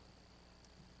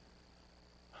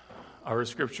Our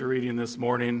scripture reading this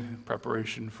morning, in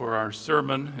preparation for our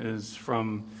sermon, is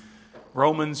from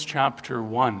Romans chapter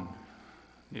 1,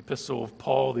 the epistle of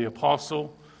Paul the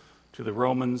Apostle to the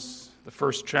Romans, the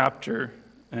first chapter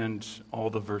and all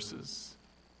the verses.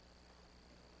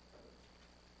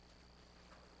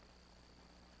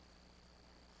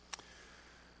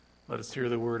 Let us hear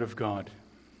the word of God.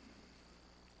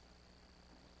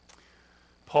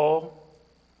 Paul,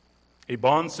 a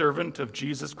bondservant of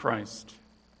Jesus Christ,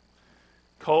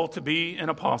 called to be an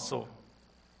apostle,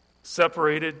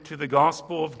 separated to the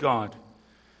gospel of God,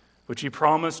 which he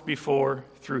promised before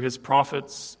through his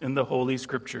prophets in the Holy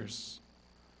Scriptures,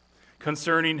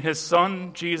 concerning his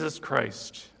Son, Jesus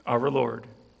Christ, our Lord,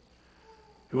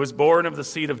 who was born of the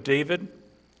seed of David,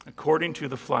 according to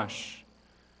the flesh,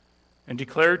 and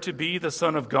declared to be the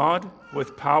Son of God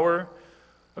with power,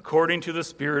 according to the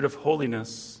Spirit of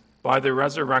holiness, by the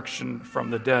resurrection from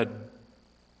the dead.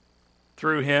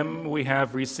 Through him we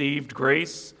have received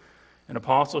grace and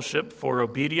apostleship for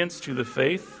obedience to the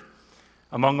faith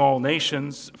among all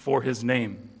nations for his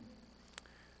name,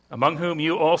 among whom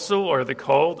you also are the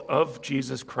called of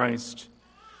Jesus Christ.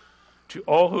 To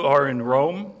all who are in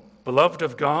Rome, beloved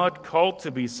of God, called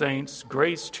to be saints,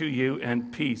 grace to you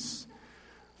and peace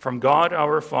from God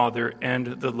our Father and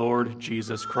the Lord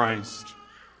Jesus Christ.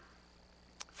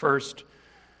 First,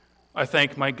 I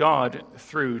thank my God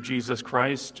through Jesus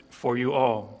Christ for you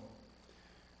all,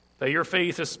 that your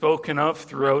faith is spoken of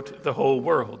throughout the whole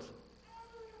world.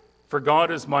 For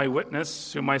God is my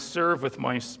witness, whom I serve with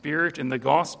my spirit in the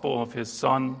gospel of his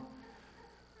Son,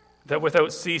 that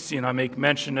without ceasing I make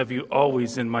mention of you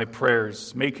always in my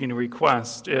prayers, making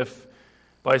request if,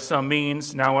 by some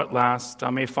means, now at last, I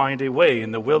may find a way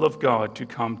in the will of God to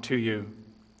come to you.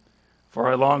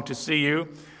 For I long to see you,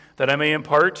 that I may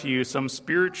impart to you some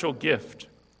spiritual gift,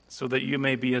 so that you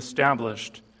may be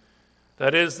established.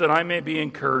 That is, that I may be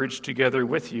encouraged together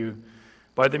with you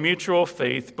by the mutual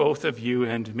faith both of you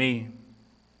and me.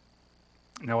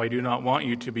 Now I do not want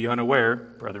you to be unaware,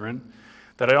 brethren,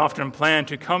 that I often planned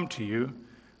to come to you,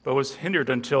 but was hindered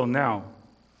until now,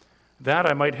 that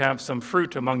I might have some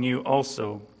fruit among you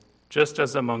also, just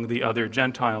as among the other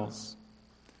Gentiles.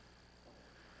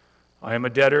 I am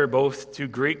a debtor both to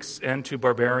Greeks and to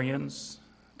barbarians,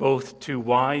 both to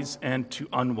wise and to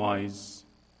unwise.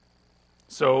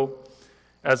 So,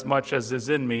 as much as is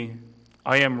in me,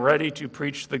 I am ready to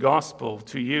preach the gospel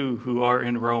to you who are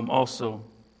in Rome also.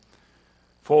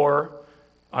 For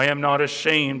I am not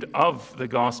ashamed of the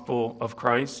gospel of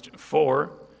Christ,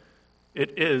 for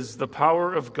it is the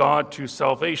power of God to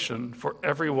salvation for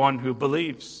everyone who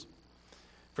believes,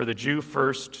 for the Jew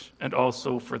first and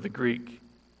also for the Greek.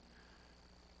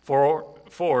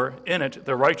 For in it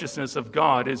the righteousness of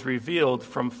God is revealed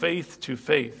from faith to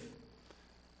faith,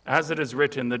 as it is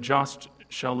written, the just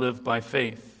shall live by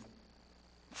faith.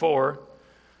 For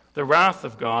the wrath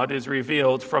of God is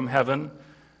revealed from heaven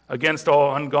against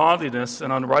all ungodliness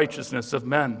and unrighteousness of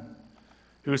men,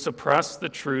 who suppress the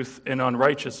truth in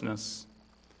unrighteousness,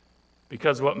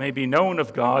 because what may be known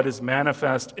of God is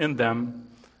manifest in them,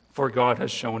 for God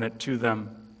has shown it to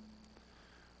them.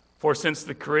 For since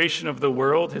the creation of the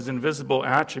world, his invisible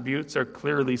attributes are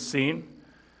clearly seen,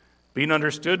 being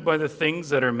understood by the things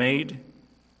that are made,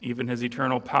 even his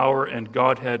eternal power and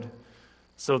Godhead,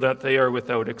 so that they are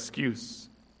without excuse.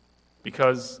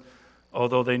 Because,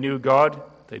 although they knew God,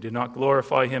 they did not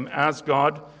glorify him as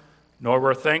God, nor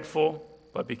were thankful,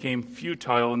 but became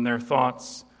futile in their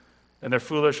thoughts, and their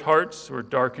foolish hearts were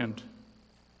darkened.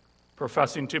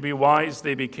 Professing to be wise,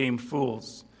 they became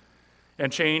fools,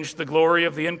 and changed the glory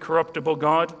of the incorruptible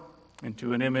God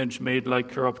into an image made like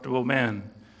corruptible man,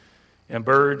 and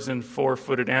birds and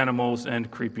four-footed animals and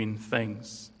creeping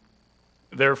things.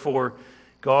 Therefore,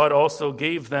 God also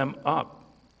gave them up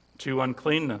to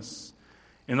uncleanness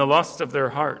in the lust of their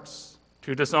hearts,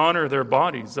 to dishonor their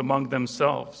bodies among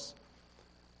themselves,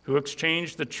 who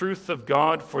exchanged the truth of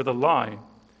God for the lie,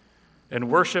 and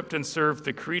worshipped and served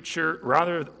the creature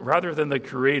rather than the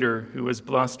Creator, who is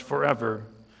blessed forever.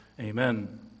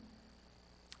 Amen.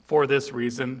 For this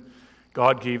reason,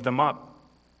 God gave them up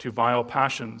to vile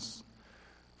passions.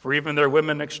 For even their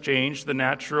women exchanged the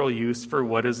natural use for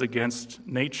what is against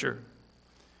nature.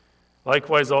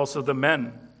 Likewise also the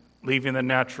men, leaving the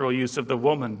natural use of the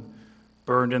woman,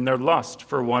 burned in their lust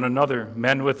for one another,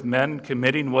 men with men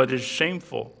committing what is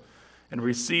shameful, and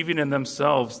receiving in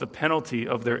themselves the penalty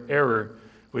of their error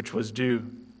which was due.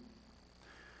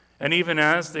 And even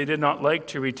as they did not like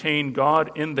to retain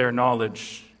God in their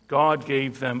knowledge, God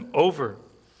gave them over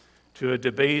to a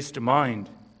debased mind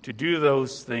to do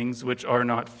those things which are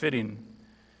not fitting,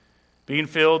 being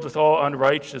filled with all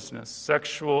unrighteousness,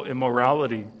 sexual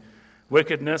immorality,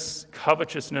 wickedness,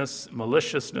 covetousness,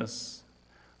 maliciousness,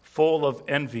 full of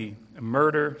envy,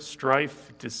 murder,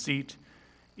 strife, deceit,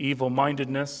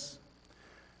 evil-mindedness.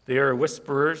 They are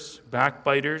whisperers,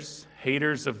 backbiters,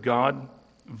 haters of God,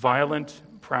 violent,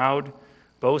 proud,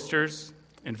 boasters,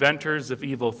 inventors of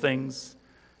evil things,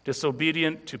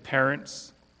 disobedient to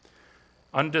parents,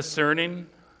 undiscerning,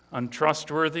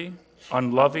 untrustworthy,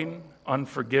 unloving,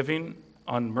 unforgiving,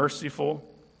 unmerciful,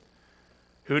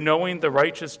 who, knowing the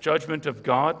righteous judgment of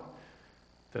God,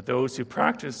 that those who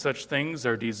practice such things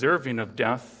are deserving of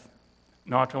death,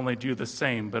 not only do the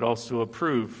same, but also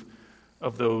approve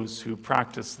of those who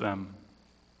practice them.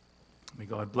 May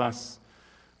God bless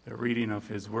the reading of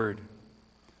his word.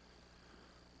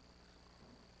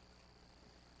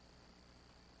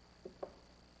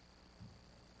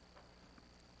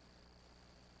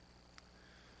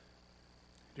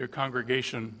 Dear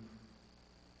congregation,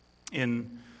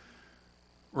 in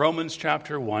Romans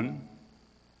chapter 1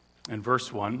 and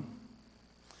verse 1,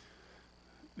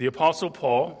 the Apostle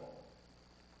Paul,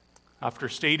 after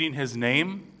stating his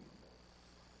name,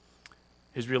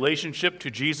 his relationship to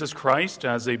Jesus Christ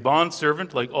as a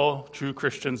bondservant, like all true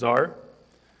Christians are,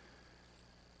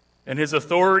 and his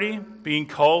authority being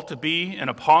called to be an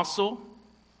apostle,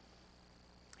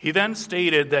 he then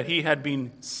stated that he had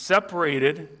been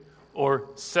separated or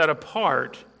set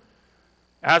apart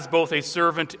as both a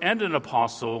servant and an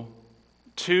apostle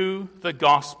to the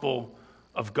gospel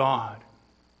of God.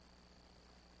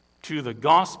 To the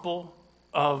gospel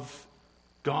of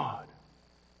God.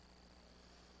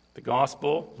 The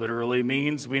gospel literally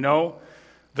means, we know,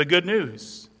 the good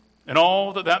news, and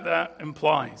all that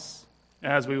implies,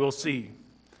 as we will see.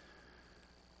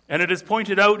 And it is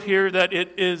pointed out here that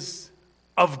it is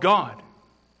of God.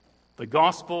 The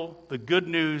gospel, the good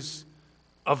news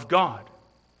of God.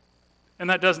 And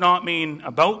that does not mean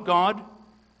about God,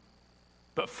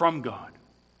 but from God.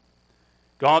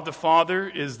 God the Father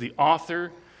is the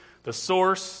author, the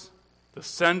source, the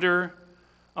sender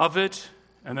of it,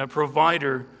 and the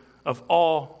provider of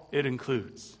all it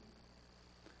includes.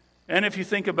 And if you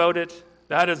think about it,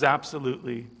 that is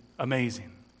absolutely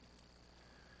amazing.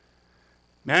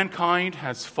 Mankind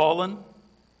has fallen,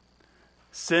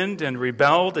 sinned and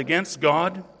rebelled against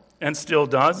God, and still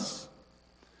does.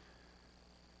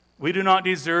 We do not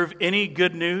deserve any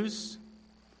good news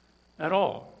at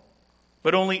all,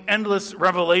 but only endless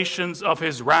revelations of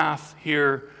his wrath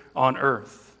here on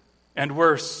earth, and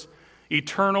worse,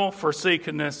 eternal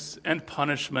forsakenness and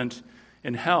punishment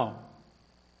in hell.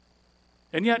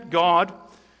 And yet God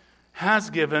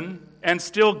has given and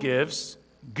still gives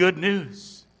good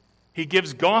news. He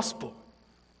gives gospel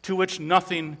to which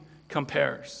nothing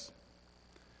compares.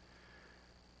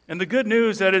 And the good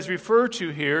news that is referred to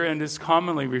here and is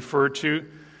commonly referred to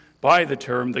by the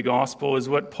term the gospel is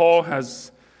what Paul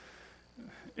has,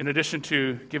 in addition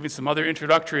to giving some other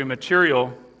introductory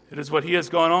material, it is what he has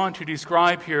gone on to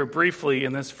describe here briefly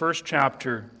in this first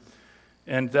chapter,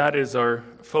 and that is our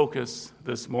focus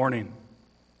this morning.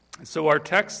 So our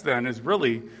text then is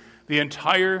really the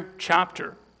entire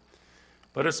chapter,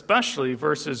 but especially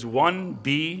verses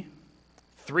 1b,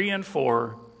 3 and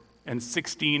 4, and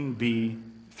 16b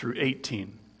through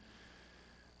 18.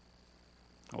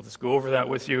 I'll just go over that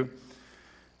with you.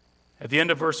 At the end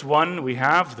of verse 1, we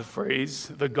have the phrase,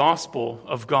 the gospel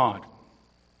of God.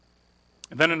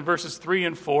 And then in verses 3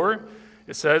 and 4,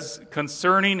 it says,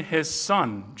 concerning his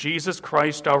Son, Jesus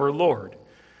Christ our Lord,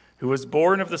 who was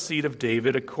born of the seed of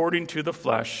David according to the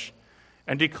flesh,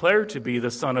 and declared to be the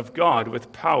Son of God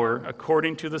with power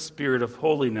according to the Spirit of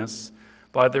holiness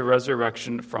by the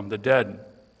resurrection from the dead.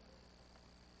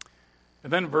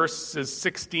 And then verses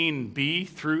 16b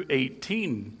through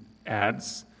 18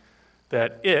 adds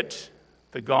that it,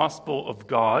 the gospel of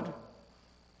God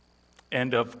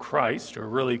and of Christ, or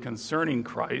really concerning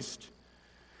Christ,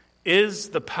 is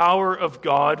the power of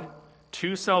God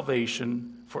to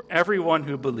salvation for everyone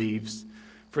who believes,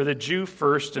 for the Jew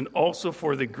first and also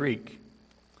for the Greek.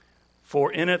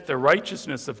 For in it the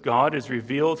righteousness of God is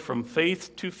revealed from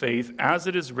faith to faith, as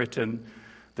it is written,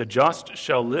 the just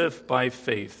shall live by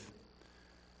faith.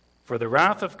 For the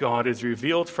wrath of God is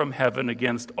revealed from heaven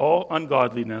against all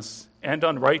ungodliness and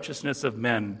unrighteousness of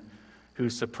men who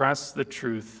suppress the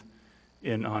truth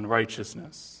in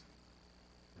unrighteousness.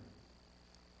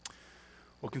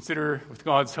 We'll consider, with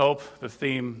God's help, the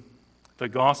theme, the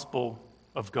gospel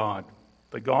of God.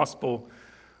 The gospel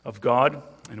of God,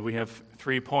 and we have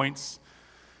 3 points.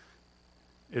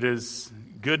 It is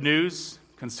good news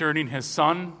concerning his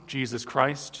Son, Jesus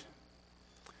Christ.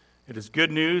 It is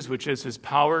good news, which is his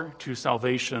power to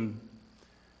salvation.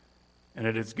 And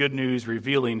it is good news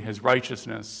revealing his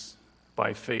righteousness,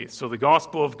 by faith. So the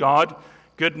gospel of God,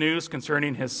 good news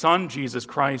concerning his Son, Jesus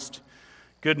Christ,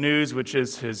 good news which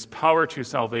is his power to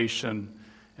salvation,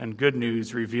 and good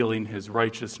news revealing his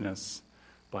righteousness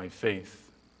by faith.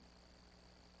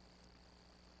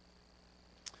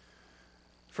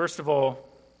 First of all,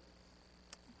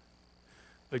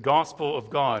 the gospel of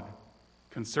God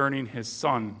concerning his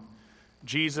Son,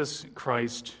 Jesus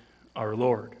Christ our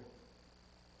Lord.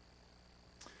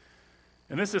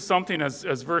 And this is something, as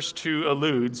verse 2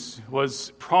 alludes,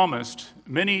 was promised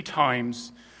many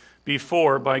times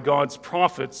before by God's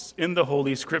prophets in the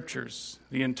Holy Scriptures,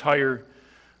 the entire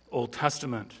Old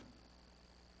Testament.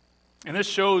 And this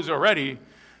shows already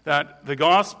that the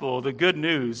gospel, the good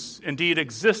news, indeed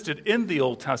existed in the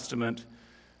Old Testament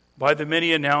by the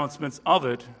many announcements of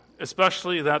it,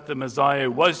 especially that the Messiah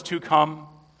was to come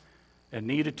and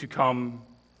needed to come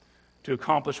to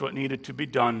accomplish what needed to be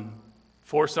done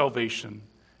for salvation,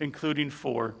 including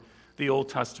for the Old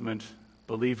Testament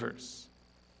believers.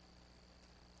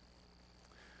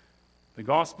 The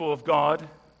gospel of God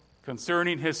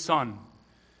concerning his Son,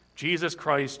 Jesus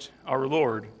Christ our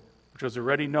Lord, which was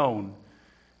already known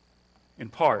in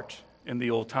part in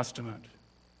the Old Testament.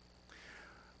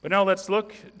 But now let's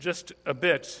look just a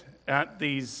bit at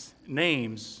these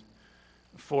names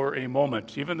for a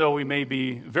moment. Even though we may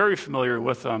be very familiar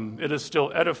with them, it is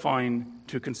still edifying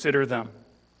to consider them.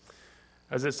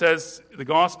 As it says, the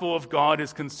gospel of God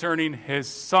is concerning his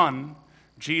Son,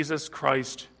 Jesus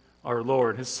Christ our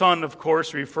Lord. His Son, of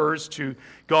course, refers to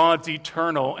God's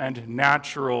eternal and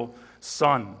natural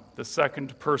Son, the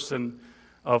second person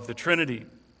of the Trinity.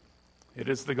 It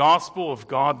is the gospel of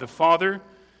God the Father,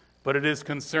 but it is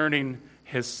concerning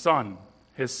his Son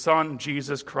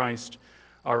Jesus Christ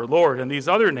our Lord. And these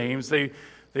other names, they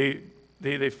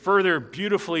further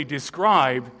beautifully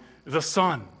describe the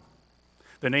Son.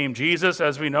 The name Jesus,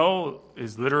 as we know,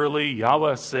 is literally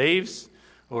Yahweh saves,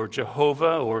 or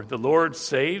Jehovah, or the Lord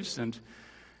saves. And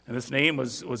this name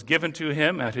was given to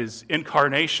him at his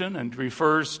incarnation and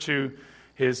refers to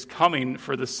his coming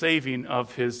for the saving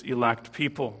of his elect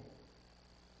people.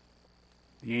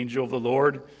 The angel of the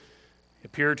Lord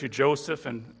appeared to Joseph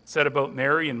and said about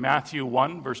Mary in Matthew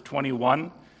 1, verse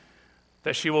 21,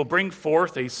 that she will bring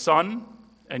forth a son,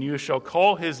 and you shall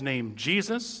call his name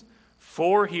Jesus,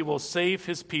 for he will save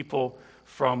his people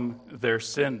from their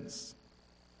sins.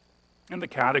 In the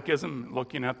Catechism,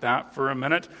 looking at that for a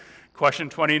minute, question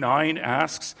 29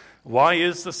 asks, why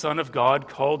is the Son of God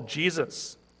called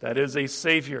Jesus? That is, a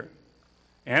Savior.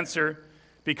 Answer,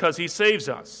 because he saves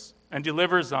us and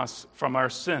delivers us from our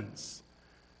sins.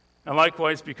 And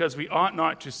likewise, because we ought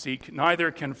not to seek, neither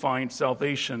can find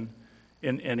salvation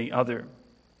in any other.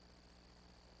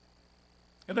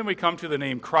 And then we come to the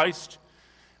name Christ.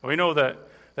 We know that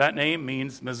that name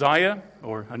means Messiah,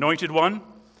 or Anointed One,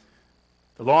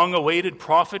 the long-awaited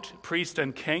prophet, priest,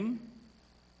 and king,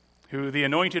 who the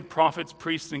anointed prophets,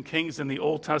 priests, and kings in the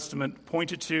Old Testament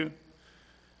pointed to,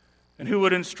 and who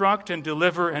would instruct and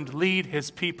deliver and lead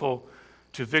his people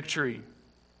to victory.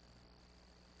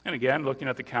 And again, looking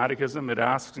at the Catechism, it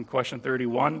asks in question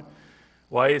 31,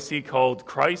 why is he called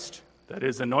Christ, that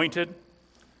is, anointed?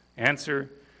 Answer,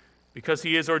 because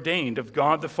he is ordained of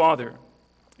God the Father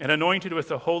and anointed with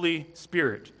the Holy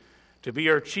Spirit to be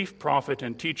our chief prophet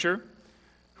and teacher,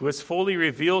 who has fully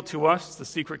revealed to us the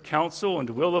secret counsel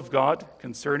and will of God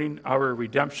concerning our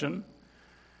redemption,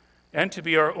 and to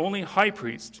be our only high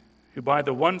priest, who by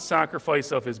the one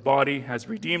sacrifice of his body has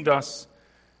redeemed us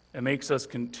and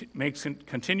makes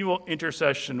continual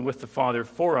intercession with the Father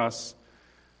for us,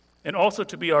 and also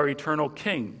to be our eternal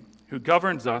King, who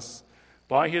governs us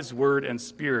by his word and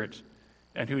spirit,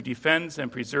 and who defends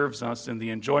and preserves us in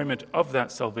the enjoyment of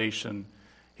that salvation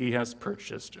he has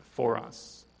purchased for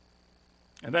us.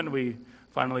 And then we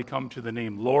finally come to the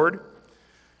name Lord,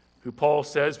 who Paul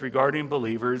says regarding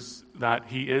believers that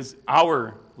he is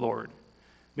our Lord,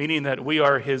 meaning that we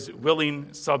are his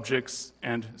willing subjects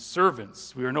and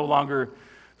servants. We are no longer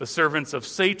the servants of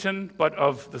Satan, but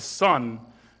of the Son,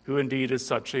 who indeed is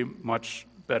such a much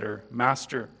better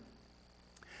master.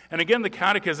 And again, the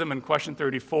Catechism in question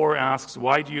 34 asks,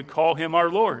 why do you call him our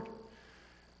Lord?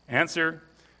 Answer,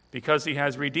 because he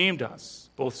has redeemed us,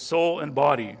 both soul and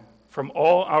body, from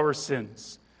all our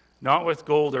sins, not with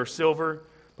gold or silver,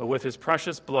 but with his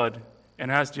precious blood, and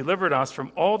has delivered us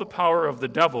from all the power of the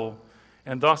devil,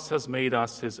 and thus has made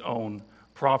us his own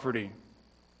property.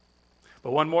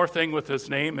 But one more thing with this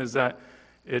name is that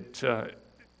it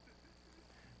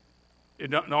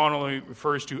not only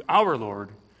refers to our Lord,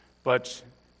 but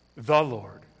the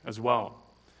Lord as well,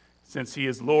 since he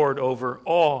is Lord over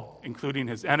all, including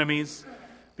his enemies,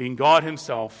 being God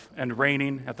himself and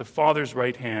reigning at the Father's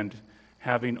right hand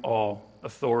having all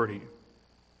authority.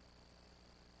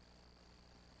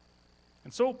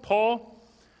 And so Paul,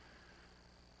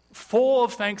 full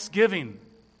of thanksgiving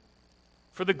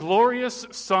for the glorious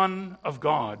Son of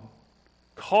God,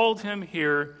 called him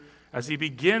here as he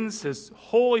begins his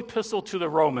whole epistle to the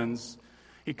Romans.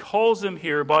 He calls him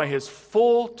here by his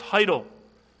full title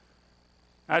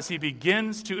as he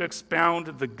begins to expound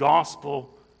the gospel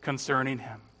concerning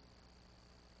him.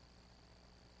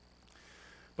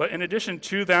 But in addition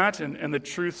to that and the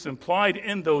truths implied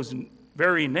in those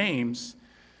very names,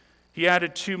 he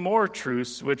added two more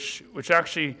truths which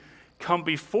actually come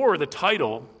before the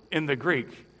title in the Greek,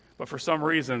 but for some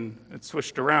reason it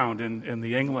switched around in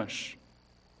the English.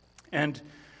 And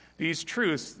these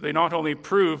truths, they not only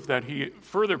prove that he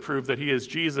is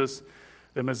Jesus,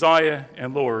 the Messiah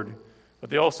and Lord, but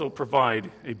they also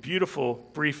provide a beautiful,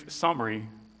 brief summary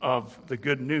of the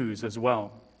good news as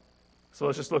well. So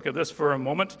let's just look at this for a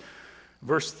moment.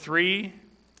 Verse 3b,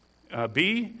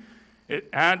 it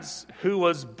adds, who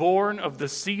was born of the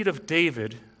seed of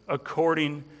David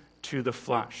according to the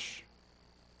flesh.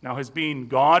 Now, his being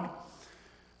God,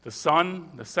 the Son,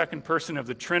 the second person of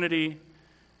the Trinity,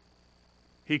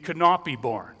 he could not be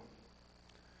born.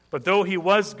 But though he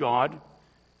was God,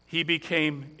 he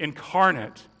became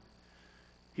incarnate.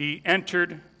 He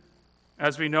entered,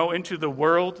 as we know, into the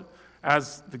world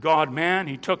as the God-man.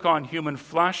 He took on human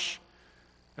flesh,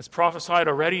 as prophesied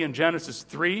already in Genesis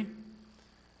 3.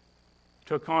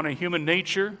 Took on a human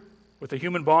nature with a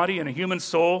human body and a human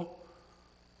soul,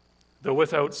 though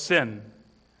without sin,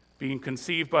 being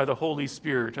conceived by the Holy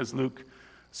Spirit, as Luke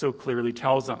so clearly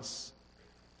tells us.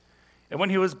 And when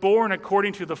he was born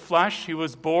according to the flesh, he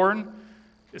was born,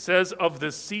 it says, of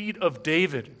the seed of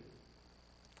David,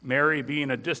 Mary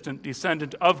being a distant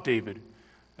descendant of David,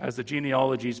 as the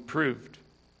genealogies proved.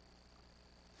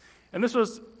 And this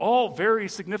was all very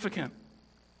significant.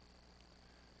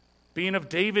 Being of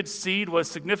David's seed was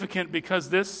significant because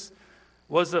this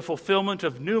was the fulfillment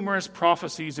of numerous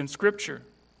prophecies in Scripture.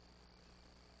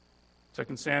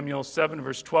 2 Samuel 7,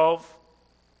 verse 12,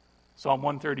 Psalm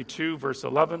 132, verse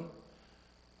 11,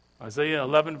 Isaiah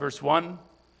 11, verse 1,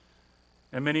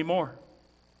 and many more.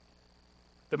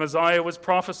 The Messiah was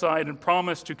prophesied and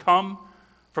promised to come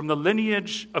from the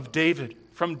lineage of David.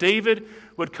 From David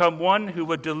would come one who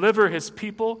would deliver his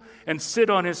people and sit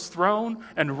on his throne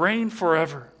and reign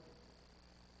forever.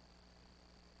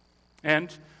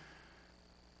 And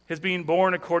his being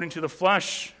born according to the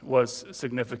flesh was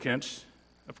significant,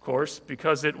 of course,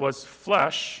 because it was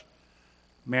flesh,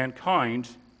 mankind,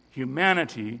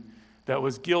 humanity, that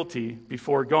was guilty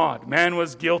before God. Man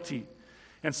was guilty,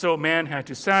 and so man had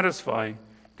to satisfy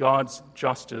God's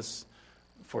justice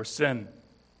for sin.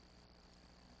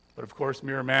 But of course,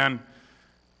 mere man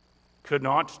could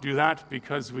not do that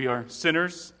because we are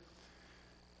sinners,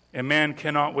 and man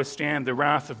cannot withstand the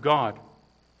wrath of God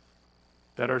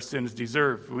that our sins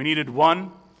deserve. We needed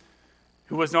one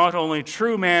who was not only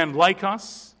true man like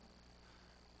us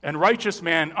and righteous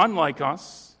man unlike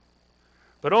us,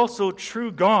 but also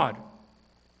true God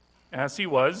as he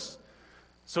was,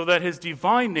 so that his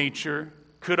divine nature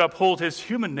could uphold his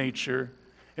human nature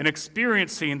in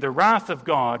experiencing the wrath of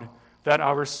God that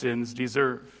our sins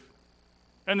deserve.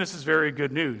 And this is very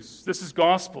good news. This is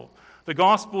gospel. The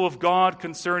gospel of God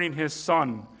concerning his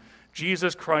Son,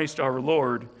 Jesus Christ our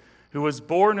Lord, who was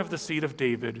born of the seed of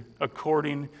David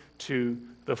according to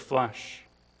the flesh.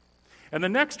 And the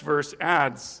next verse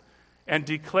adds, and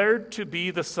declared to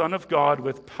be the Son of God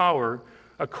with power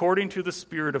according to the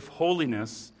Spirit of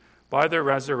holiness by the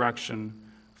resurrection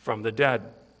from the dead.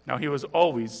 Now, he was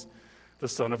always the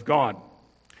Son of God.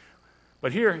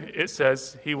 But here it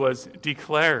says he was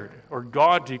declared, or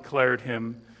God declared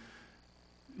him,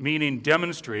 meaning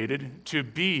demonstrated, to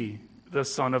be the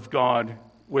Son of God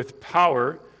with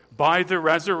power by the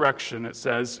resurrection, it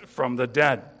says, from the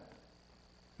dead.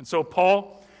 And so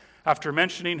Paul, after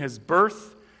mentioning his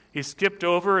birth, he skipped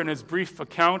over in his brief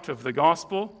account of the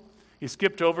gospel, he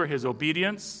skipped over his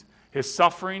obedience, his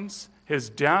sufferings, his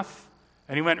death,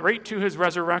 and he went right to his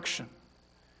resurrection,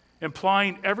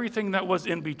 implying everything that was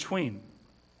in between.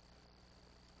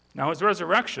 Now, his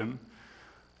resurrection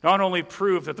not only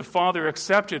proved that the Father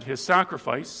accepted his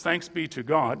sacrifice, thanks be to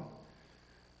God,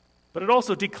 but it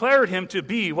also declared him to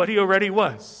be what he already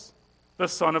was, the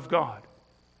Son of God.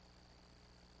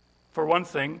 For one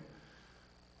thing,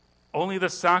 only the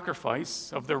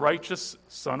sacrifice of the righteous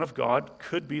Son of God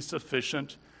could be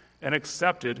sufficient and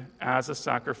accepted as a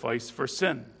sacrifice for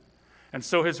sin. And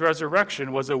so his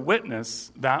resurrection was a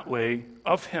witness that way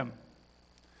of him.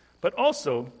 But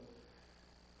also,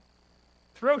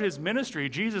 throughout his ministry,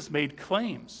 Jesus made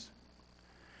claims.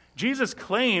 Jesus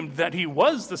claimed that he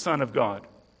was the Son of God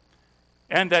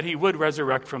and that he would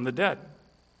resurrect from the dead.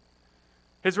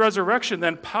 His resurrection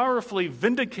then powerfully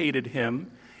vindicated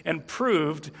him and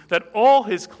proved that all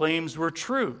his claims were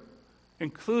true,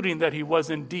 including that he was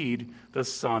indeed the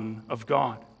Son of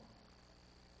God.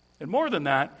 And more than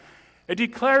that, it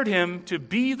declared him to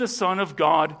be the Son of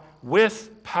God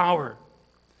with power,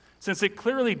 since it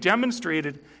clearly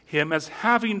demonstrated him as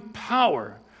having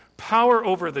power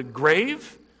over the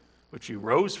grave, which he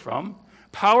rose from,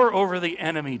 power over the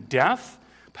enemy death,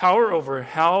 power over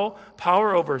hell,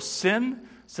 power over sin,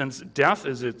 since death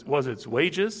was its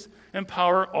wages, and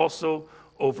power also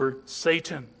over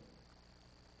Satan.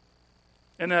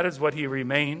 And that is what he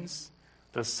remains,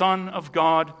 the Son of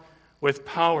God with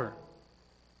power.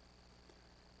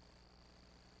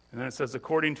 And then it says,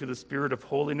 according to the Spirit of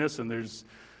holiness, and there's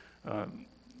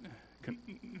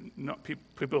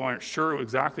people aren't sure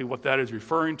exactly what that is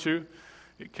referring to.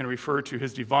 It can refer to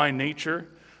his divine nature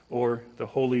or the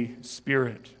Holy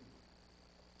Spirit.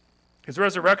 His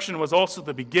resurrection was also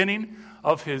the beginning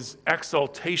of his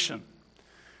exaltation,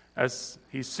 as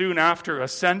he soon after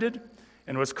ascended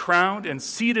and was crowned and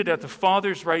seated at the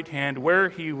Father's right hand, where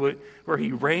he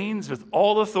reigns with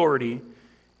all authority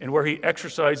and where he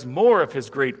exercised more of his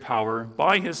great power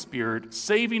by his Spirit,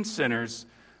 saving sinners,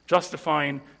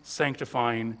 justifying,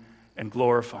 sanctifying, and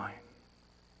glorifying.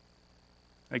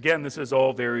 Again, this is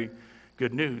all very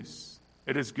good news.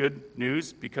 It is good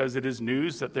news because it is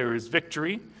news that there is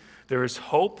victory, there is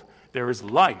hope, there is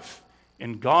life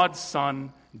in God's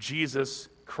Son, Jesus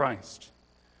Christ.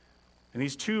 And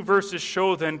these two verses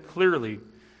show then clearly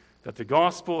that the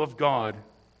gospel of God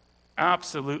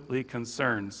absolutely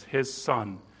concerns his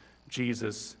Son,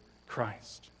 Jesus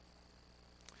Christ.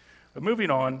 But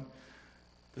moving on,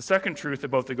 the second truth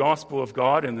about the gospel of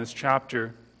God in this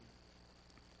chapter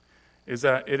is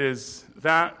that it is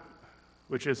that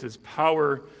which is his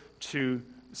power to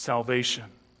salvation.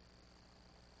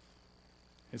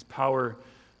 His power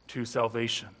to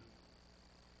salvation.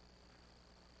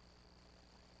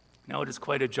 Now it is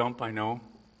quite a jump, I know,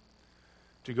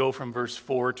 to go from verse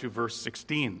 4 to verse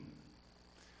 16.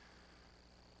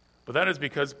 But that is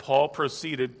because Paul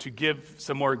proceeded to give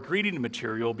some more greeting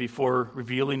material before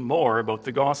revealing more about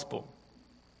the gospel.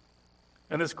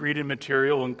 And this greeting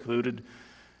material included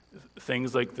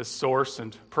things like the source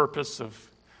and purpose of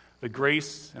the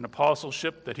grace and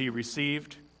apostleship that he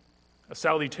received, a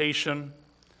salutation,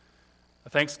 a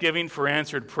thanksgiving for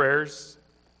answered prayers,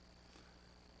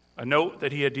 a note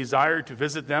that he had desired to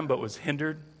visit them but was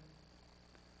hindered.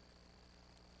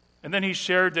 And then he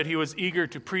shared that he was eager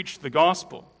to preach the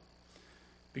gospel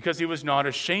because he was not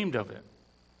ashamed of it.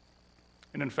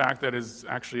 And in fact, that is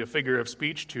actually a figure of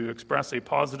speech to express a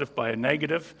positive by a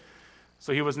negative.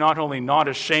 So he was not only not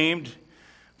ashamed,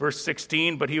 verse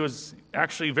 16, but he was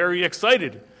actually very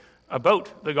excited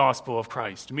about the gospel of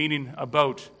Christ, meaning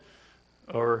about,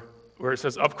 or where it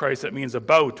says of Christ, that means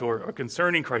about or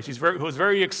concerning Christ. He was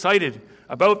very excited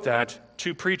about that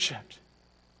to preach it.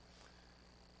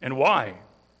 And why?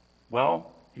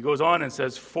 Well, he goes on and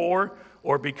says, for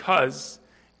or because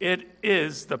it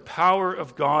is the power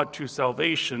of God to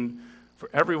salvation for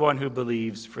everyone who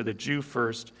believes, for the Jew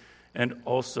first, and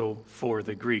also for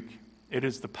the Greek. It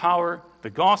is the power, the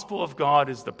gospel of God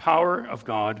is the power of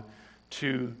God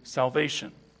to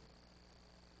salvation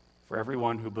for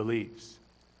everyone who believes.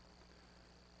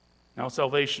 Now,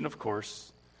 salvation, of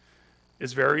course,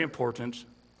 is very important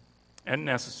and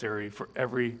necessary for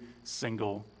every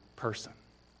single person.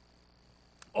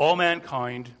 All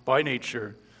mankind, by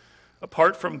nature,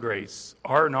 apart from grace,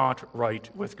 are not right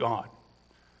with God,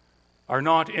 are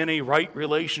not in a right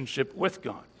relationship with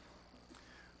God,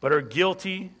 but are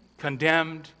guilty,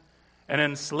 condemned, and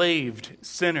enslaved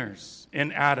sinners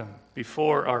in Adam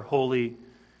before our holy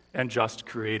and just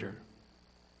Creator.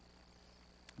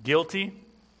 Guilty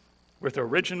with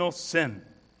original sin,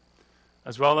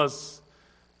 as well as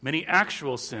many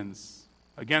actual sins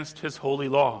against his holy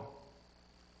law.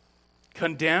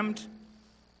 Condemned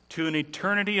to an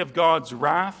eternity of God's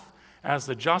wrath as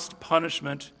the just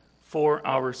punishment for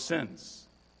our sins.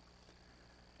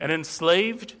 And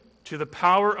enslaved to the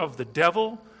power of the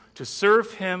devil to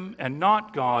serve him and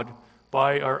not God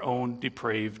by our own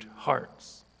depraved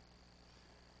hearts.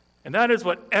 And that is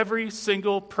what every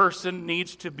single person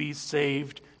needs to be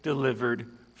saved, delivered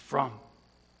from.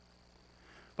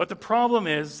 But the problem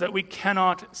is that we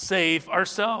cannot save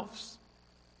ourselves.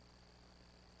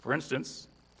 For instance,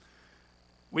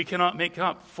 we cannot make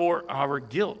up for our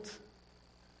guilt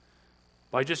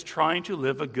by just trying to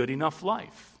live a good enough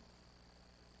life.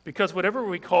 Because whatever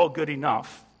we call good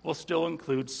enough will still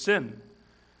include sin.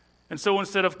 And so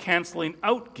instead of canceling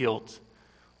out guilt,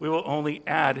 we will only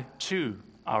add to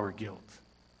our guilt.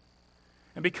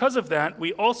 And because of that,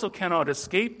 we also cannot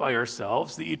escape by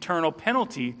ourselves the eternal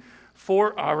penalty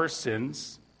for our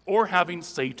sins or having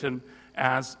Satan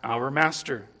as our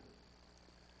master.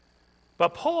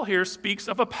 But Paul here speaks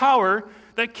of a power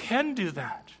that can do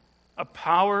that, a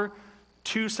power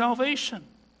to salvation.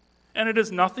 And it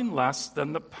is nothing less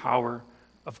than the power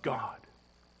of God.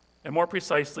 And more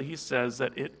precisely, he says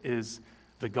that it is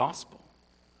the gospel.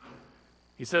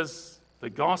 He says the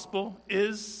gospel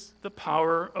is the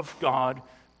power of God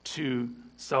to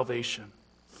salvation.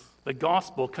 The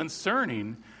gospel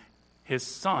concerning his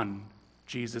Son,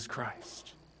 Jesus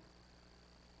Christ.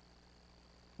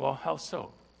 Well, how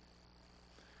so?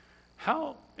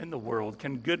 How in the world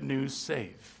can good news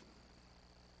save?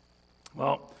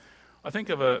 Well, I think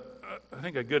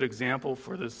a good example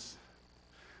for this,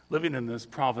 living in this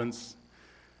province,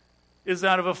 is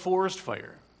that of a forest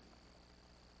fire.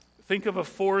 Think of a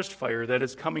forest fire that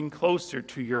is coming closer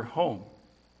to your home,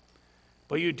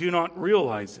 but you do not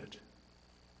realize it.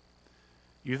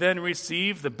 You then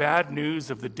receive the bad news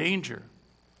of the danger,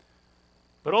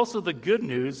 but also the good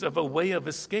news of a way of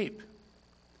escape,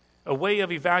 a way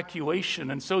of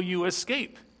evacuation, and so you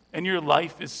escape, and your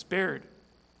life is spared.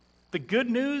 The good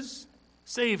news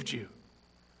saved you.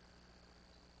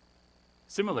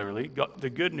 Similarly, the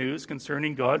good news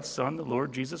concerning God's Son, the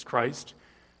Lord Jesus Christ,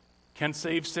 can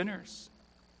save sinners.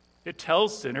 It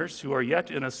tells sinners who are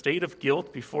yet in a state of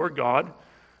guilt before God,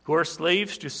 who are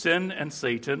slaves to sin and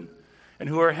Satan, and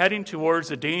who are heading towards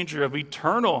the danger of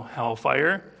eternal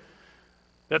hellfire,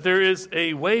 that there is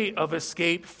a way of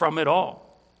escape from it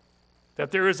all.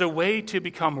 That there is a way to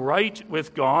become right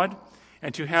with God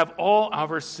and to have all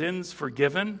our sins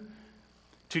forgiven,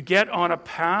 to get on a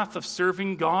path of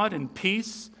serving God in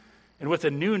peace and with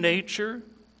a new nature,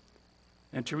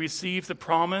 and to receive the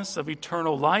promise of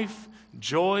eternal life,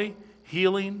 joy,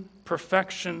 healing,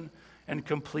 perfection, and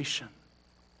completion.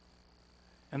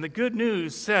 And the good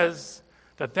news says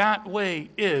that that way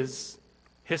is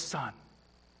his Son,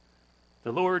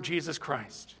 the Lord Jesus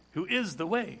Christ, who is the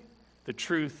way, the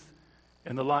truth,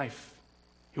 and the life,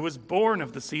 who was born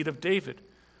of the seed of David,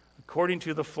 according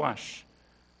to the flesh,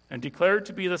 and declared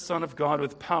to be the Son of God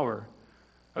with power,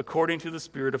 according to the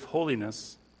Spirit of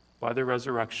holiness, by the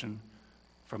resurrection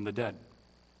from the dead.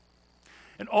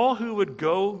 And all who would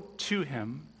go to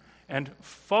him and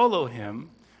follow him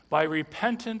by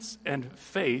repentance and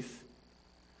faith,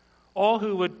 all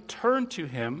who would turn to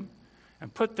him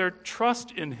and put their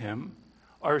trust in him,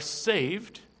 are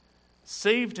saved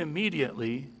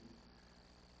immediately,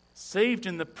 saved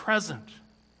in the present,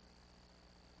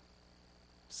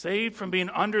 saved from being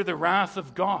under the wrath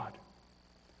of God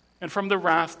and from the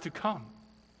wrath to come,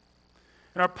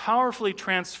 and are powerfully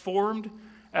transformed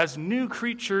as new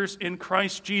creatures in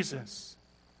Christ Jesus,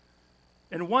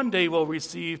 and one day will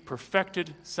receive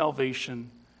perfected salvation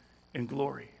in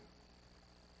glory.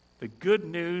 The good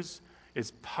news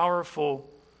is powerful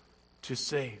to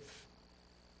save.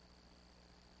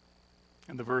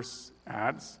 And the verse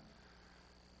adds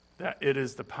that it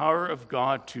is the power of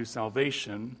God to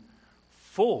salvation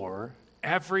for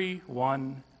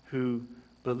everyone who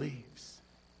believes.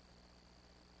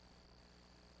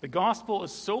 The gospel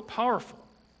is so powerful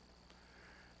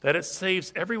that it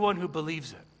saves everyone who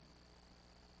believes it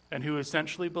and who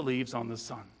essentially believes on the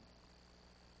Son.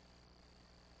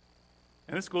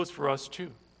 And this goes for us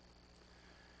too.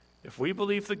 If we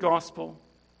believe the gospel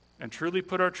and truly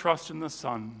put our trust in the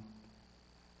Son,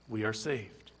 we are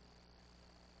saved.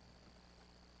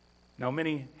 Now,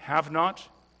 many have not,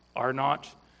 are not,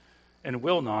 and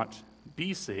will not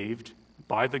be saved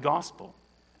by the gospel.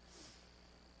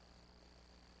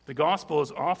 The gospel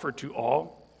is offered to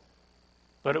all,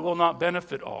 but it will not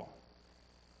benefit all.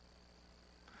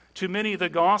 To many, the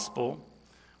gospel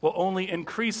will only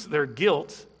increase their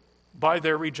guilt by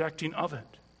their rejecting of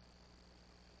it.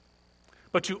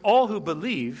 But to all who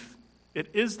believe, it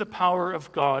is the power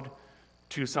of God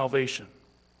to salvation.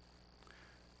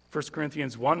 1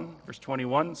 Corinthians 1, verse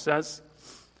 21 says,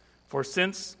 "For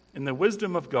since in the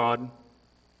wisdom of God,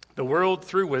 the world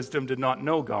through wisdom did not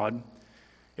know God,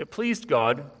 it pleased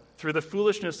God, through the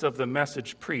foolishness of the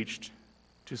message preached,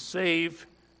 to save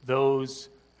those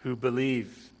who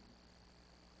believe."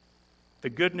 The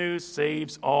good news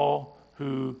saves all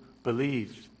who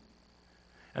believe.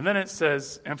 And then it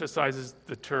says, emphasizes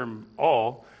the term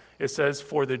all, it says,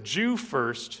 for the Jew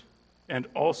first, and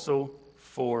also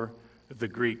for the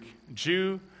Greek.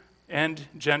 Jew and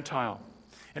Gentile.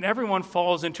 And everyone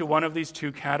falls into one of these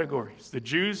two categories. The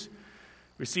Jews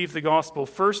receive the gospel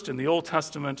first in the Old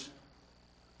Testament,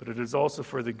 but it is also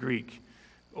for the Greek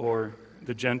or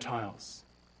the Gentiles.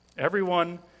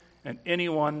 Everyone and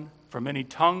anyone from any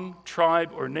tongue,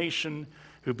 tribe, or nation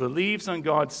who believes on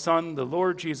God's Son, the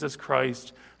Lord Jesus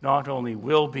Christ, not only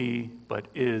will be, but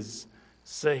is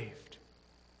saved.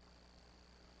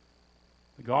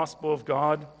 The gospel of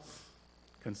God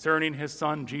concerning his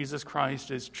Son, Jesus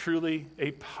Christ, is truly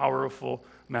a powerful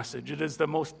message. It is the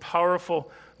most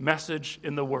powerful message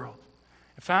in the world.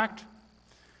 In fact,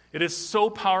 it is so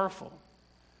powerful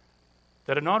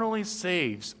that it not only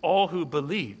saves all who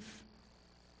believe,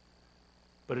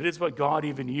 but it is what God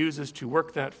even uses to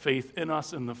work that faith in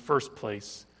us in the first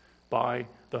place by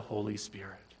the Holy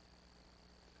Spirit.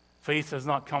 Faith does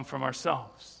not come from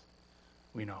ourselves,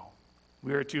 we know.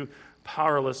 We are too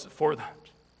powerless for that.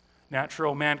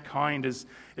 Natural mankind is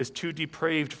too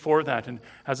depraved for that and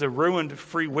has a ruined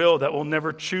free will that will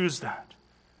never choose that.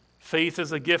 Faith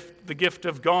is a gift, the gift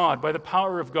of God, by the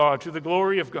power of God, to the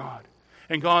glory of God.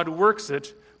 And God works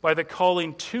it by the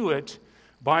calling to it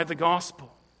by the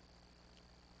gospel.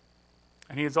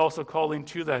 And he is also calling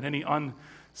to that any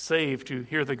unsaved to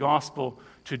hear the gospel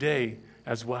today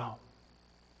as well.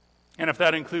 And if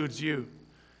that includes you,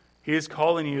 he is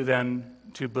calling you then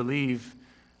to believe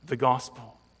the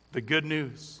gospel, the good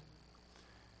news,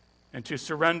 and to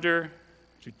surrender,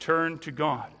 to turn to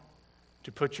God,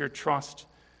 to put your trust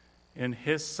in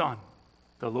his Son,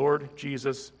 the Lord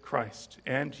Jesus Christ,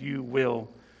 and you will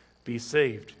be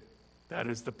saved. That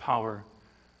is the power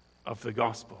of the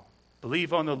gospel.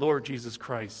 Believe on the Lord Jesus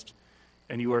Christ,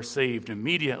 and you are saved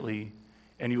immediately,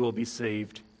 and you will be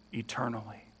saved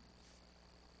eternally.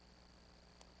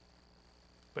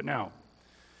 But now,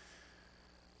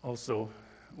 also,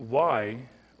 why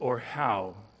or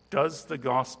how does the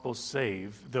gospel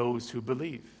save those who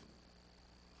believe?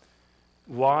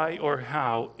 Why or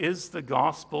how is the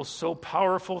gospel so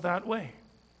powerful that way?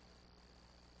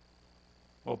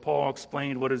 Well, Paul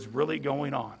explained what is really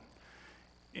going on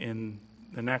in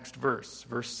the next verse,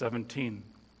 verse 17,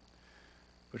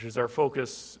 which is our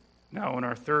focus now in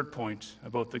our third point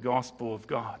about the gospel of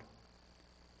God.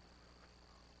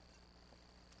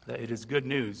 That it is good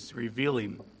news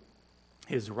revealing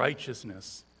his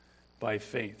righteousness by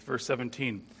faith. Verse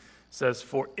 17 says,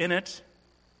 "For in it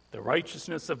the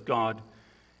righteousness of God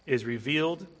is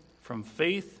revealed from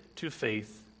faith to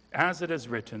faith, as it is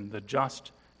written, the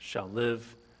just shall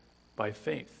live by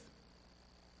faith."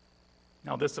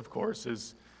 Now this, of course,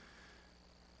 is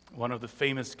one of the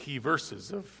famous key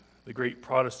verses of the great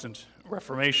Protestant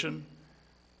Reformation,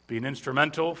 being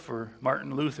instrumental for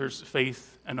Martin Luther's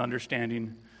faith and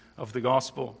understanding of the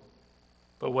gospel.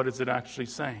 But what is it actually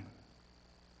saying?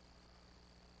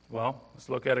 Well, let's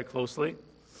look at it closely.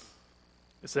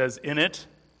 It says,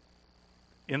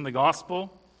 in the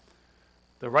gospel,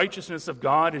 the righteousness of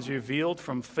God is revealed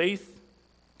from faith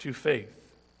to faith.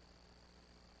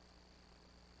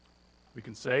 We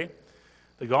can say,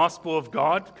 the gospel of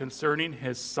God concerning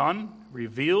his Son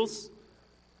reveals,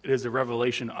 it is a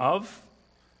revelation of,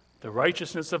 the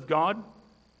righteousness of God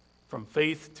from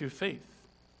faith to faith.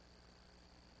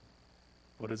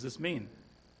 What does this mean?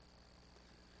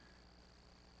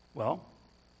 Well,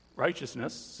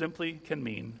 righteousness simply can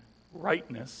mean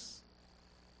rightness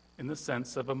in the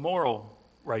sense of a moral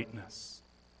rightness.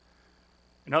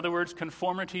 In other words,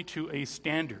 conformity to a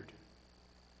standard.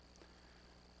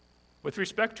 With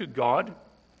respect to God,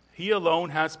 he alone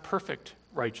has perfect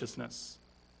righteousness.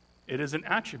 It is an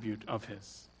attribute of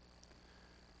his.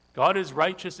 God is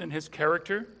righteous in his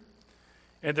character,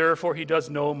 and therefore he does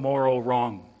no moral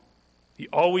wrong. He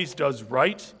always does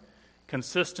right,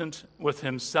 consistent with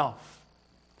himself.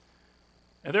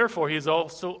 And therefore he is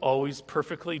also always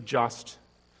perfectly just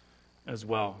as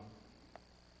well.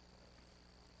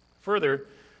 Further,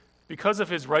 because of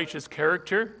his righteous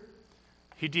character,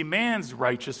 he demands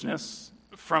righteousness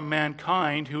from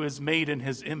mankind who is made in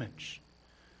his image.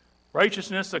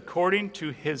 Righteousness according to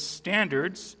his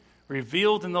standards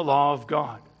revealed in the law of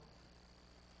God.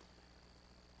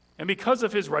 And because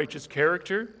of his righteous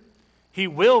character, he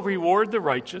will reward the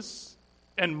righteous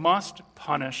and must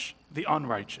punish the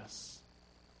unrighteous.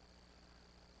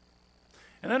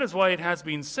 And that is why it has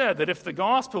been said that if the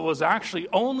gospel was actually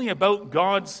only about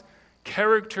God's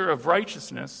character of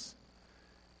righteousness,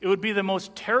 it would be the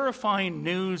most terrifying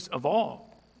news of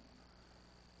all.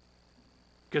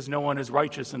 Because no one is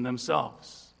righteous in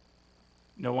themselves.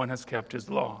 No one has kept his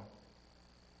law.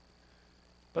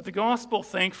 But the gospel,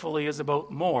 thankfully, is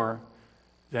about more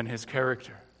than his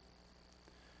character.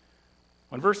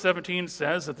 When verse 17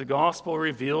 says that the gospel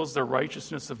reveals the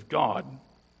righteousness of God,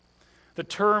 the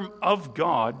term of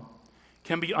God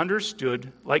can be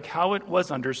understood like how it was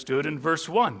understood in verse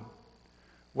 1,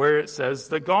 where it says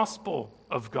the gospel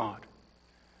of God.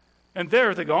 And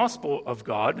there, the gospel of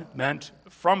God meant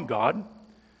from God.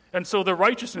 And so the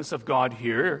righteousness of God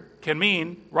here can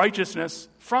mean righteousness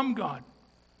from God.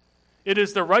 It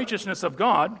is the righteousness of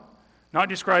God, not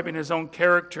describing his own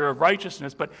character of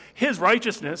righteousness, but his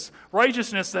righteousness,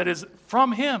 righteousness that is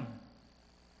from him.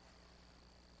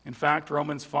 In fact,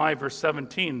 Romans 5, verse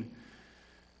 17,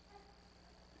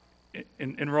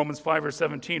 in Romans 5, verse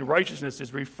 17, righteousness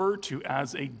is referred to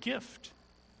as a gift.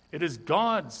 It is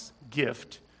God's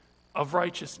gift of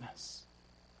righteousness.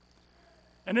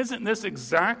 And isn't this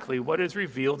exactly what is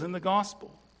revealed in the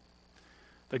gospel?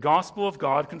 The gospel of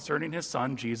God concerning his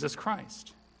Son, Jesus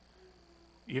Christ,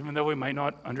 even though we might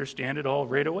not understand it all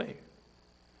right away.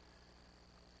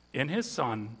 In his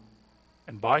Son,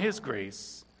 and by his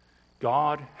grace,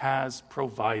 God has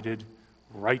provided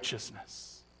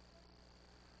righteousness.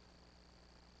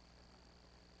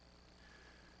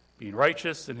 Being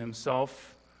righteous in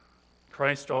himself,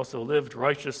 Christ also lived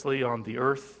righteously on the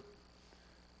earth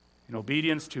in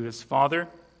obedience to his Father,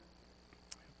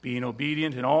 being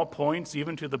obedient in all points,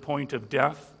 even to the point of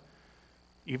death,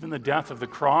 even the death of the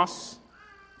cross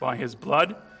by his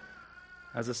blood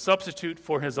as a substitute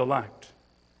for his elect.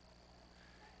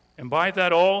 And by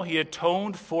that all, he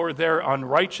atoned for their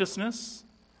unrighteousness,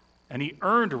 and he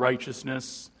earned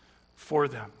righteousness for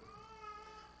them.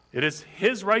 It is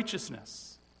his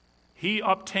righteousness. He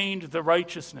obtained the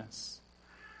righteousness,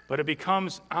 but it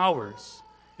becomes ours,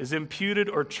 is imputed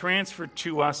or transferred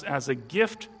to us as a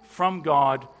gift from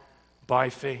God by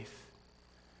faith.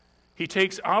 He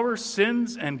takes our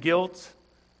sins and guilt,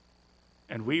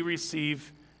 and we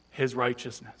receive his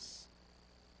righteousness.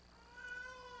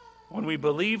 When we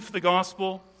believe the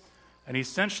gospel and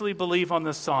essentially believe on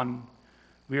the Son,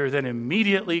 we are then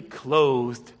immediately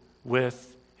clothed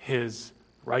with his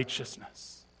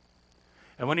righteousness.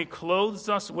 And when he clothes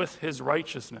us with his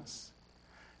righteousness,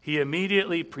 he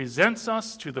immediately presents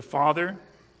us to the Father.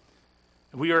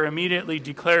 We are immediately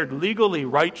declared legally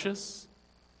righteous,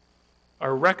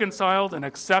 are reconciled and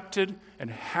accepted, and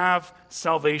have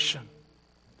salvation.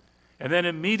 And then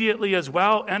immediately as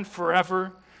well and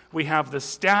forever, we have the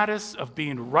status of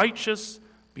being righteous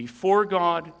before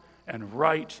God and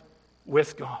right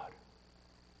with God.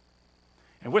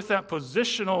 And with that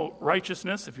positional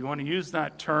righteousness, if you want to use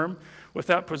that term, with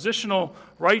that positional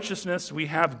righteousness, we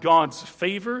have God's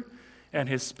favor and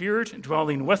his Spirit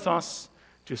dwelling with us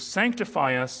to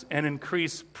sanctify us and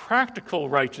increase practical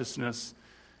righteousness,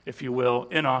 if you will,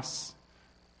 in us,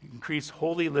 increase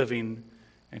holy living,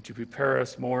 and to prepare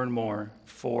us more and more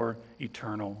for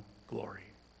eternal glory.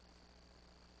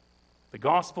 The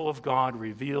gospel of God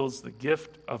reveals the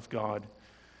gift of God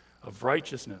of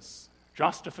righteousness,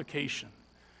 justification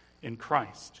in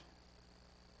Christ.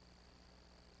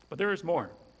 But there is more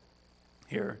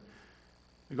here.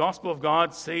 The gospel of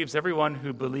God saves everyone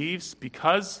who believes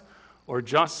because, or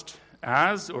just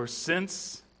as, or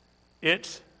since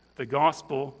it, the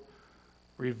gospel,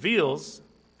 reveals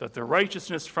that the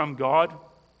righteousness from God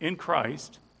in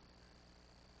Christ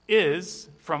is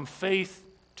from faith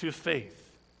to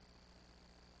faith.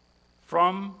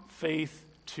 From faith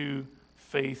to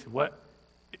faith. What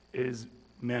is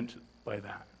meant by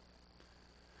that?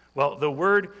 Well, the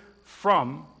word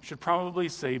from should probably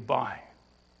say by.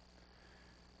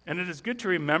 And it is good to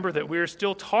remember that we are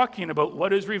still talking about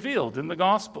what is revealed in the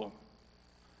gospel.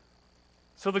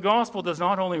 So the gospel does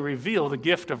not only reveal the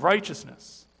gift of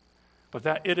righteousness, but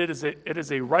that it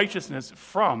is a righteousness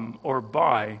from or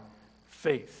by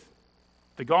faith.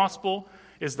 The gospel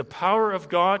is the power of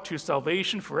God to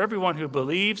salvation for everyone who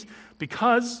believes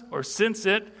because, or since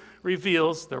it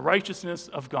reveals the righteousness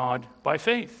of God by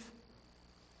faith.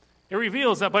 It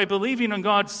reveals that by believing in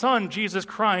God's Son, Jesus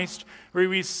Christ, we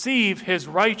receive his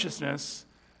righteousness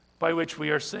by which we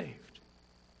are saved.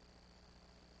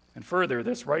 And further,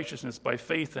 this righteousness by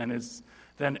faith then is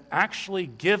then actually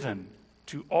given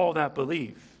to all that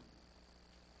believe.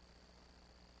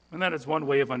 And that is one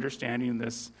way of understanding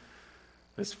this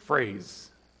phrase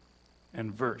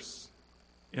and verse.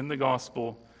 In the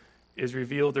gospel is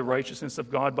revealed the righteousness of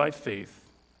God by faith,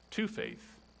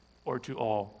 or to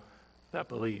all that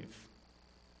believe.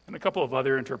 And a couple of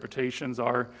other interpretations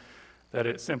are that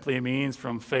it simply means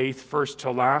from faith first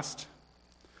to last,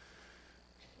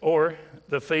 or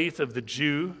the faith of the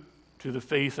Jew to the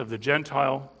faith of the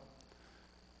Gentile,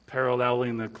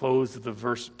 paralleling the close of the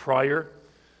verse prior,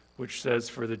 which says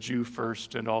for the Jew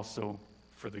first and also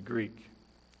for the Greek.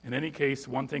 In any case,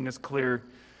 one thing is clear,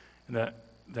 and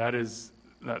that is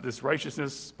that this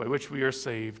righteousness by which we are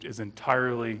saved is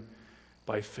entirely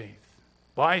by faith.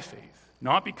 By faith,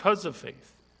 not because of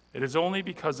faith. It is only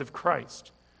because of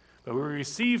Christ. But we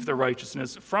receive the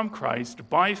righteousness from Christ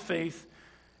by faith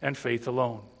and faith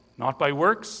alone. Not by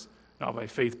works, not by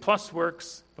faith plus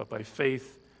works, but by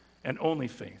faith and only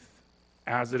faith,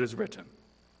 as it is written,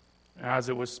 as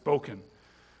it was spoken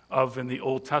of in the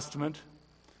Old Testament,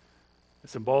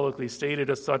 symbolically stated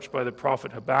as such by the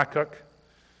prophet Habakkuk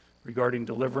regarding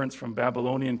deliverance from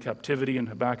Babylonian captivity in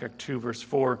Habakkuk 2, verse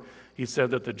 4. He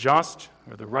said that the just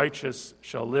or the righteous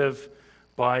shall live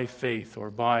by faith or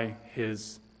by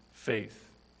his faith.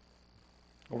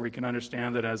 Or we can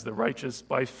understand that as the righteous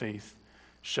by faith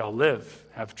shall live,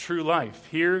 have true life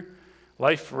here,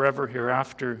 life forever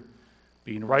hereafter,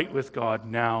 being right with God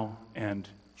now and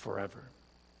forever.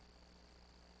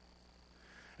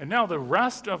 And now the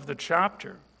rest of the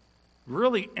chapter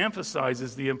really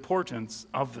emphasizes the importance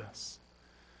of this.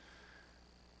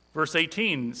 Verse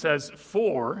 18 says,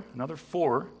 for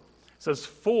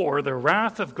the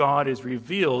wrath of God is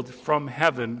revealed from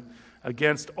heaven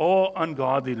against all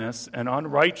ungodliness and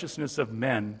unrighteousness of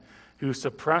men who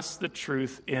suppress the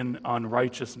truth in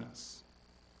unrighteousness.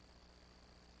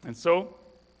 And so,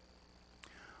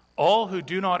 all who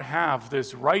do not have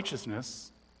this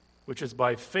righteousness, which is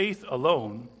by faith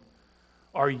alone,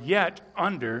 are yet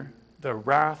under the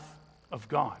wrath of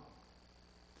God.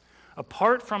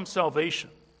 Apart from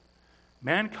salvation,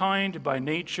 mankind by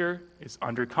nature is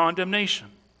under condemnation,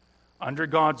 under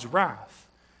God's wrath,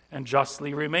 and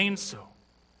justly remains so.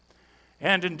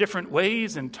 And in different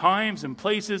ways, and times, and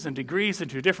places, and degrees,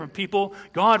 and to different people,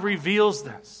 God reveals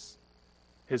this,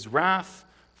 his wrath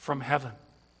from heaven,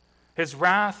 his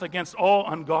wrath against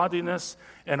all ungodliness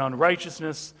and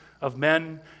unrighteousness of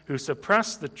men who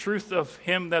suppress the truth of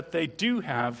him that they do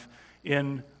have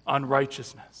in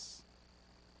unrighteousness.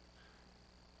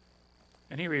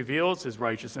 And he reveals his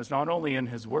righteousness not only in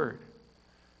his word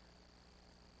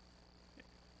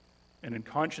and in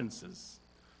consciences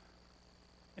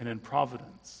and in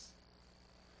providence,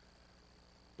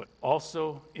 but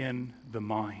also in the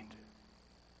mind.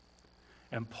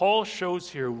 And Paul shows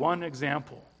here one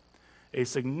example, a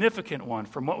significant one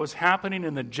from what was happening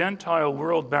in the Gentile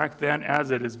world back then,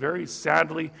 as it is very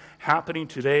sadly happening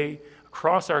today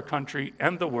across our country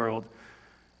and the world.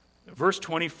 Verse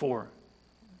 24.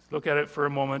 Look at it for a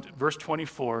moment. Verse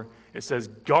 24, it says,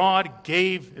 God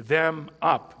gave them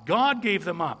up. God gave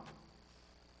them up.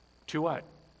 To what?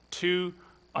 To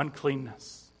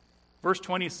uncleanness. Verse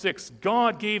 26,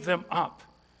 God gave them up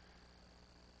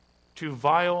to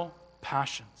vile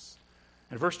passions.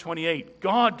 And verse 28,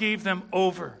 God gave them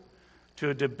over to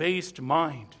a debased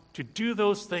mind, to do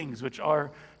those things which are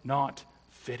not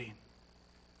fitting.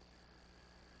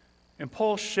 And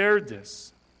Paul shared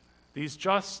these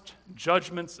just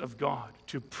judgments of God,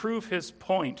 to prove his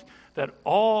point that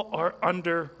all are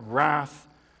under wrath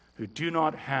who do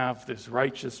not have this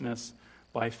righteousness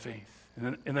by faith.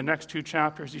 And in the next two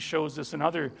chapters, he shows this in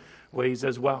other ways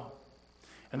as well.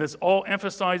 And this all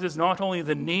emphasizes not only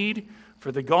the need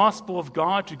for the gospel of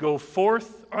God to go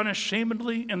forth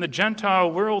unashamedly in the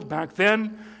Gentile world back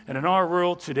then and in our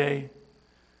world today,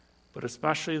 but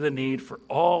especially the need for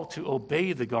all to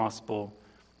obey the gospel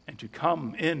and to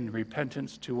come in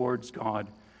repentance towards God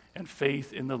and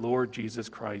faith in the Lord Jesus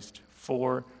Christ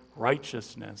for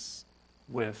righteousness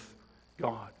with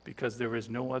God, because there is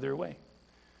no other way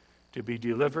to be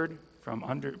delivered from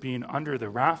being under the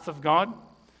wrath of God,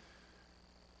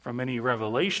 from any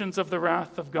revelations of the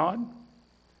wrath of God,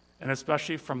 and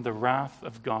especially from the wrath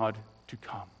of God to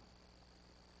come.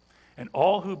 And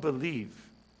all who believe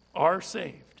are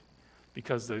saved,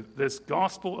 because this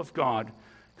gospel of God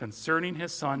concerning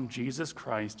his Son, Jesus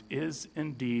Christ, is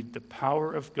indeed the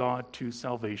power of God to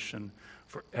salvation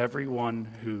for everyone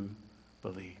who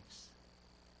believes.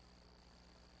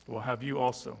 Well, have you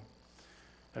also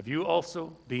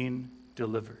been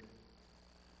delivered?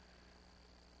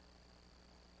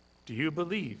 Do you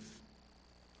believe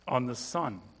on the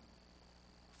Son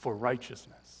for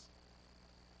righteousness?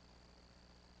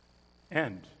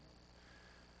 And,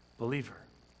 believer,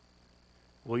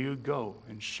 will you go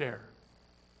and share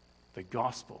the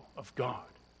gospel of God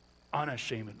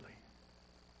unashamedly?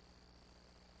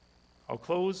 I'll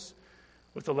close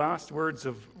with the last words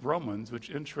of Romans, which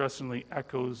interestingly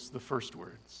echoes the first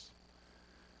words.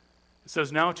 It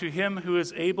says, now to him who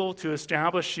is able to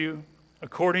establish you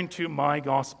according to my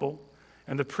gospel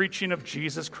and the preaching of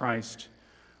Jesus Christ,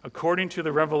 according to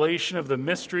the revelation of the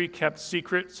mystery kept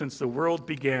secret since the world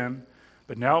began,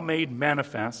 but now made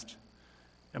manifest,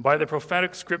 and by the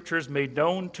prophetic scriptures made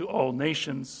known to all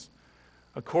nations,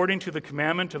 according to the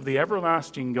commandment of the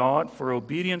everlasting God for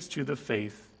obedience to the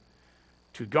faith,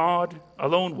 to God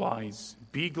alone wise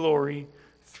be glory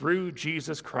through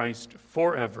Jesus Christ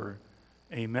forever.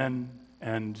 Amen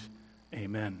and amen.